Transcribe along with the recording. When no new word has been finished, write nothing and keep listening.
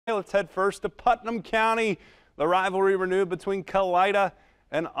Let's head first to Putnam County. The rivalry renewed between Kalida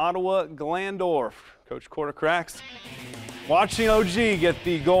and Ottawa-Glandorf. Coach Quartercracks watching OG get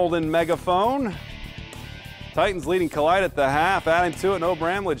the golden megaphone. Titans leading Kalida at the half, adding to it Noah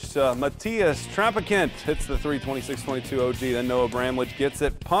Bramlage. Matthias Trampakint hits the 3:26-22 OG, then Noah Bramlage gets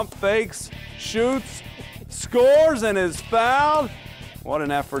it, pump fakes, shoots, scores, and is fouled. What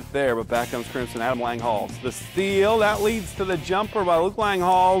an effort there, but back comes Crimson. Adam Langhalls. The steal, that leads to the jumper by Luke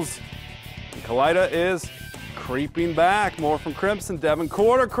Langhalls. And Kalida is creeping back. More from Crimson. Devin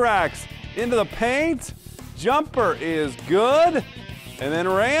Quartercracks into the paint. Jumper is good. And then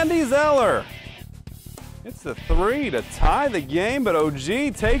Randy Zeller. It's the three to tie the game, but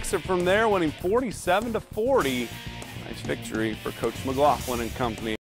OG takes it from there, winning 47-40. Nice victory for Coach McLaughlin and company.